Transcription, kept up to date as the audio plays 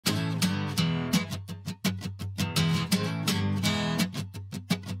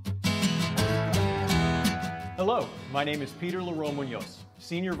Hello, my name is Peter Leroe-Muñoz,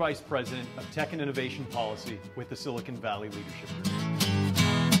 Senior Vice President of Tech and Innovation Policy with the Silicon Valley Leadership Group.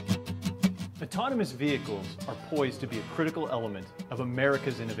 Autonomous vehicles are poised to be a critical element of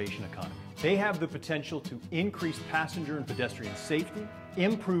America's innovation economy. They have the potential to increase passenger and pedestrian safety,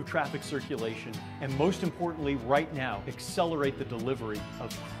 improve traffic circulation, and most importantly, right now, accelerate the delivery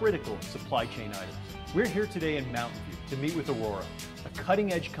of critical supply chain items. We're here today in Mountain View to meet with Aurora, a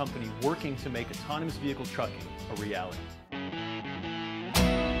cutting-edge company working to make autonomous vehicle trucking a reality.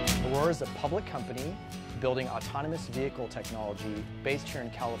 Aurora is a public company building autonomous vehicle technology based here in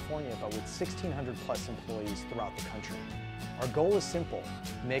California, but with 1,600 plus employees throughout the country. Our goal is simple: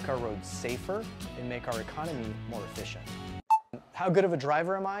 make our roads safer and make our economy more efficient. How good of a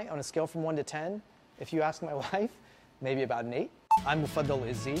driver am I on a scale from 1 to 10? If you ask my wife, maybe about an 8. I'm Mufaddal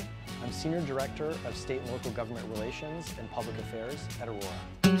Izzi. I'm Senior Director of State and Local Government Relations and Public Affairs at Aurora.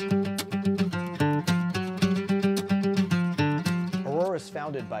 Aurora is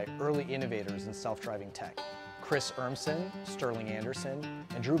founded by early innovators in self-driving tech: Chris Urmson, Sterling Anderson,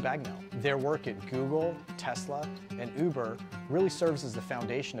 and Drew Bagnell. Their work at Google, Tesla, and Uber really serves as the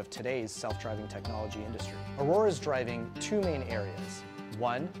foundation of today's self-driving technology industry. Aurora is driving two main areas.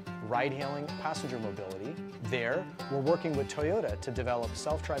 One, ride-hailing passenger mobility. There, we're working with Toyota to develop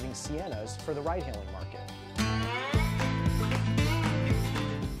self-driving Siennas for the ride-hailing market.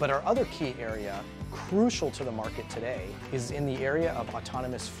 But our other key area, crucial to the market today, is in the area of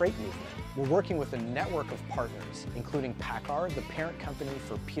autonomous freight movement. We're working with a network of partners, including PACCAR, the parent company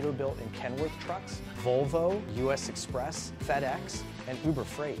for Peterbilt and Kenworth trucks, Volvo, US Express, FedEx, and Uber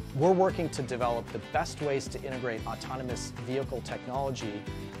Freight. We're working to develop the best ways to integrate autonomous vehicle technology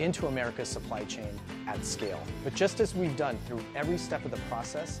into America's supply chain at scale. But just as we've done through every step of the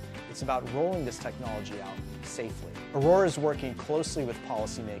process, it's about rolling this technology out safely. Aurora is working closely with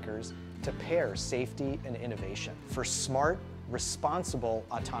policymakers to pair safety and innovation for smart, responsible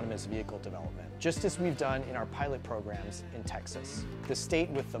autonomous vehicle development, just as we've done in our pilot programs in Texas, the state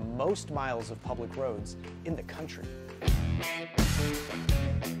with the most miles of public roads in the country.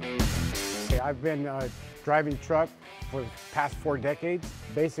 I've been driving truck for the past 4 decades.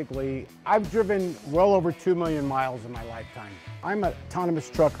 Basically, I've driven well over 2 million miles in my lifetime. I'm an autonomous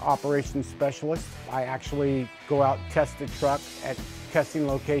truck operations specialist. I actually go out and test the truck at testing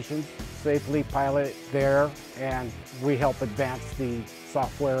locations, safely pilot it there, and we help advance the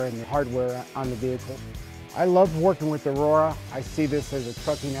software and the hardware on the vehicle. I love working with Aurora. I see this as a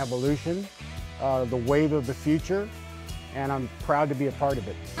trucking evolution, the wave of the future, and I'm proud to be a part of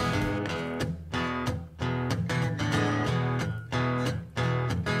it.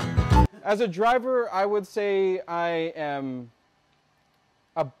 As a driver, I would say I am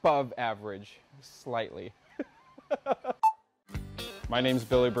above average, slightly. My name's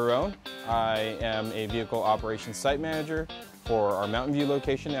Billy Barone. I am a vehicle operations site manager for our Mountain View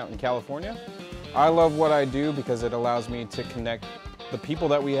location out in California. I love what I do because it allows me to connect the people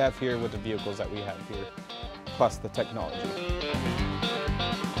that we have here with the vehicles that we have here, plus the technology.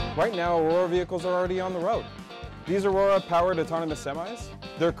 Right now, Aurora vehicles are already on the road. These Aurora-powered autonomous semis,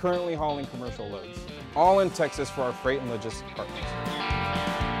 they're currently hauling commercial loads, all in Texas for our freight and logistics partners.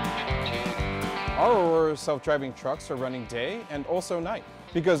 Our Aurora self-driving trucks are running day and also night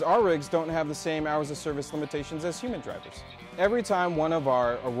because our rigs don't have the same hours of service limitations as human drivers. Every time one of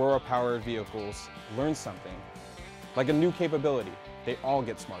our Aurora-powered vehicles learns something, like a new capability, they all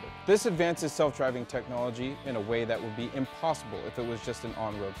get smarter. This advances self-driving technology in a way that would be impossible if it was just an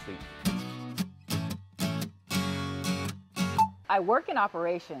on-road fleet. I work in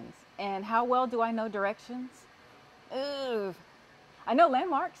operations, and how well do I know directions? Ugh. I know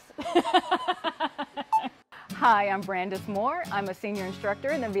landmarks. Hi, I'm Brandis Moore. I'm a senior instructor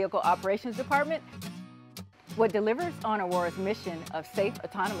in the Vehicle Operations Department. What delivers on Aurora's mission of safe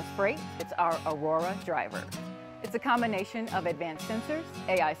autonomous freight, it's our Aurora Driver. It's a combination of advanced sensors,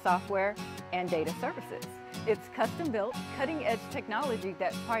 AI software, and data services. It's custom-built, cutting-edge technology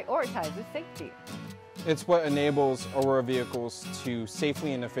that prioritizes safety. It's what enables Aurora vehicles to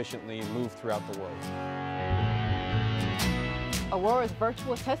safely and efficiently move throughout the world. Aurora's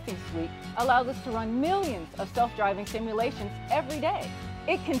virtual testing suite allows us to run millions of self-driving simulations every day.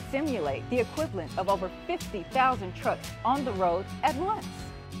 It can simulate the equivalent of over 50,000 trucks on the road at once.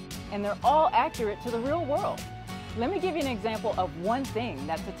 And they're all accurate to the real world. Let me give you an example of one thing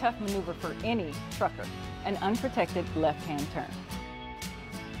that's a tough maneuver for any trucker: an unprotected left-hand turn.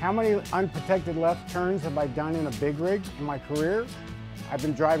 How many unprotected left turns have I done in a big rig in my career? I've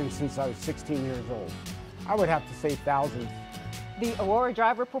been driving since I was 16 years old. I would have to say thousands. The Aurora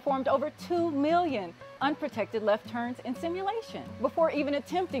Driver performed over 2 million unprotected left turns in simulation before even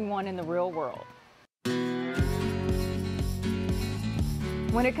attempting one in the real world.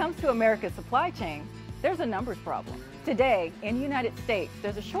 When it comes to America's supply chain, there's a numbers problem. Today, in the United States,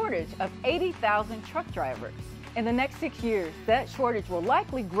 there's a shortage of 80,000 truck drivers. In the next 6 years, that shortage will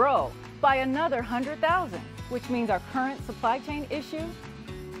likely grow by another 100,000, which means our current supply chain issue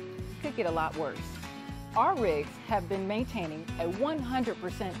could get a lot worse. Our rigs have been maintaining a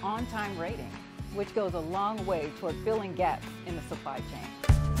 100% on-time rating, which goes a long way toward filling gaps in the supply chain.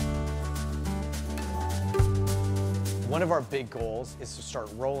 One of our big goals is to start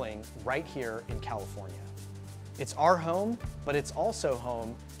rolling right here in California. It's our home, but it's also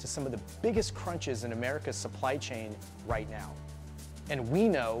home to some of the biggest crunches in America's supply chain right now. And we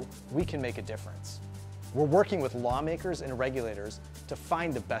know we can make a difference. We're working with lawmakers and regulators to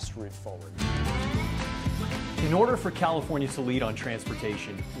find the best route forward. In order for California to lead on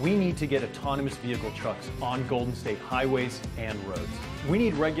transportation, we need to get autonomous vehicle trucks on Golden State highways and roads. We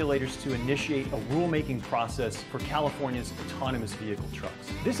need regulators to initiate a rulemaking process for California's autonomous vehicle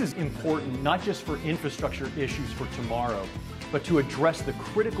trucks. This is important not just for infrastructure issues for tomorrow, but to address the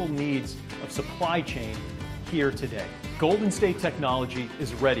critical needs of supply chain here today. Golden State Technology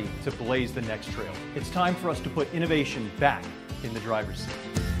is ready to blaze the next trail. It's time for us to put innovation back in the driver's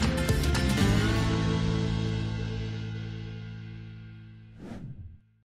seat.